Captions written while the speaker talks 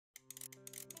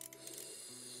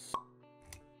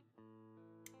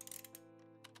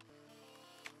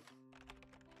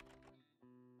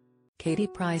Katie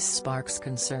Price sparks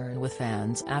concern with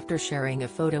fans after sharing a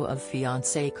photo of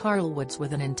fiancé Carl Woods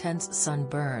with an intense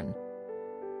sunburn.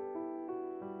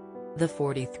 The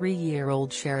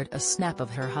 43-year-old shared a snap of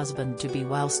her husband-to-be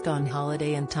whilst on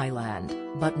holiday in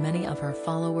Thailand, but many of her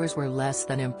followers were less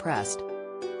than impressed.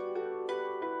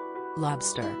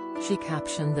 "Lobster," she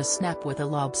captioned the snap with a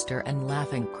lobster and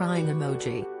laughing crying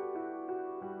emoji.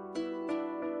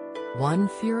 One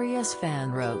furious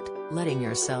fan wrote, "Letting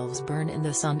yourselves burn in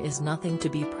the sun is nothing to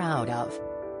be proud of.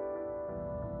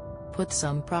 Put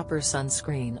some proper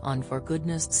sunscreen on for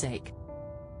goodness sake."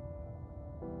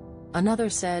 Another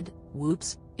said,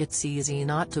 "Whoops, it's easy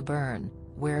not to burn.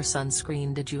 Wear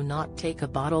sunscreen. Did you not take a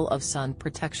bottle of sun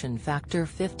protection factor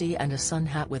 50 and a sun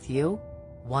hat with you?"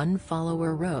 One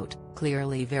follower wrote,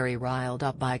 clearly very riled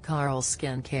up by Carl's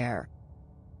skincare.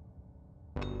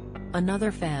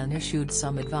 Another fan issued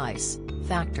some advice,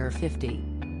 factor 50.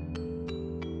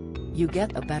 You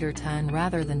get a better tan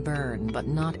rather than burn, but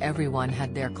not everyone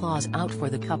had their claws out for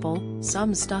the couple,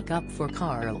 some stuck up for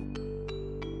Carl.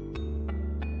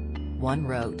 One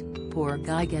wrote, "Poor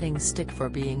guy getting stick for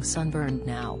being sunburned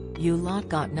now, you lot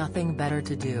got nothing better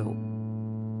to do."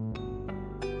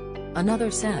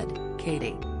 Another said,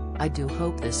 "Katie, I do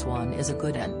hope this one is a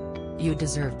good one. You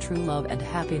deserve true love and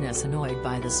happiness." Annoyed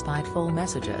by the spiteful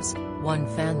messages, one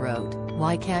fan wrote,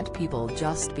 "Why can't people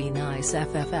just be nice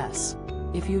FFS?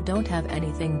 If you don't have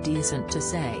anything decent to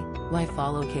say, why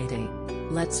follow Katie?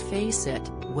 Let's face it,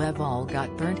 we've all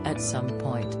got burnt at some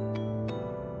point.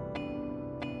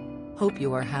 Hope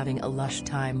you are having a lush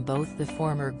time." Both the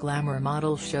former glamour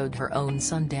model showed her own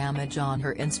sun damage on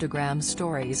her Instagram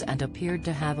stories and appeared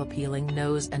to have a peeling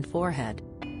nose and forehead.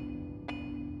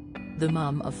 The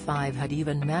mom of 5 had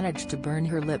even managed to burn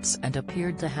her lips and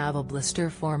appeared to have a blister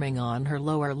forming on her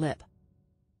lower lip.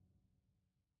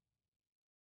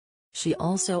 She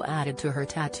also added to her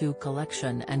tattoo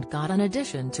collection and got an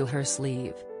addition to her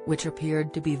sleeve, which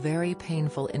appeared to be very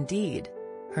painful indeed.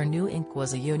 Her new ink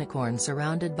was a unicorn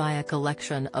surrounded by a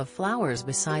collection of flowers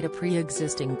beside a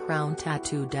pre-existing crown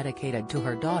tattoo dedicated to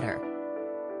her daughter.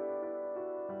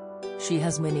 She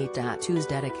has many tattoos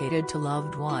dedicated to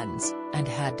loved ones, and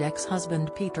had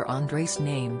ex-husband Peter Andre's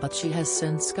name, but she has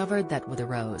since covered that with a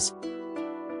rose.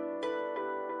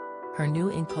 Her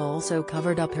new ink also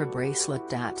covered up her bracelet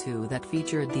tattoo that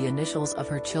featured the initials of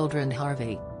her children: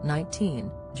 Harvey,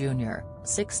 19, Junior,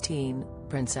 16,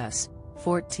 Princess,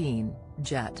 14,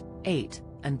 Jet, 8,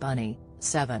 and Bunny,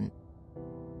 7.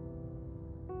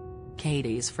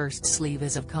 Katie's first sleeve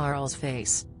is of Carl's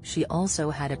face. She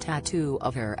also had a tattoo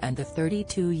of her and the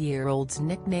 32-year-old's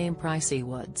nickname Pricey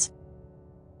Woods.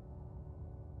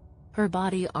 Her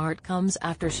body art comes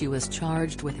after she was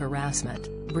charged with harassment,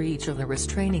 breach of the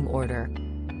restraining order.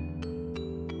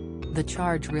 The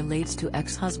charge relates to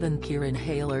ex-husband Kieran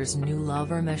Hayler's new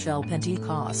lover Michelle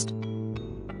Pentecost.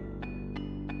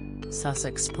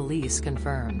 Sussex police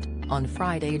confirmed, on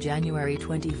Friday, January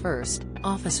 21,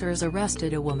 officers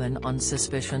arrested a woman on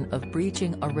suspicion of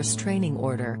breaching a restraining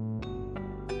order.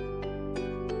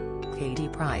 Katie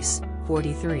Price,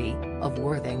 43, of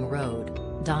Worthing Road,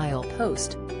 Dial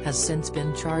Post, has since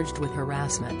been charged with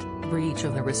harassment, breach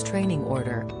of the restraining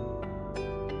order.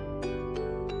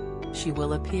 She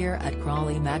will appear at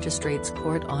Crawley Magistrates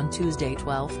Court on Tuesday,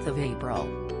 12 April.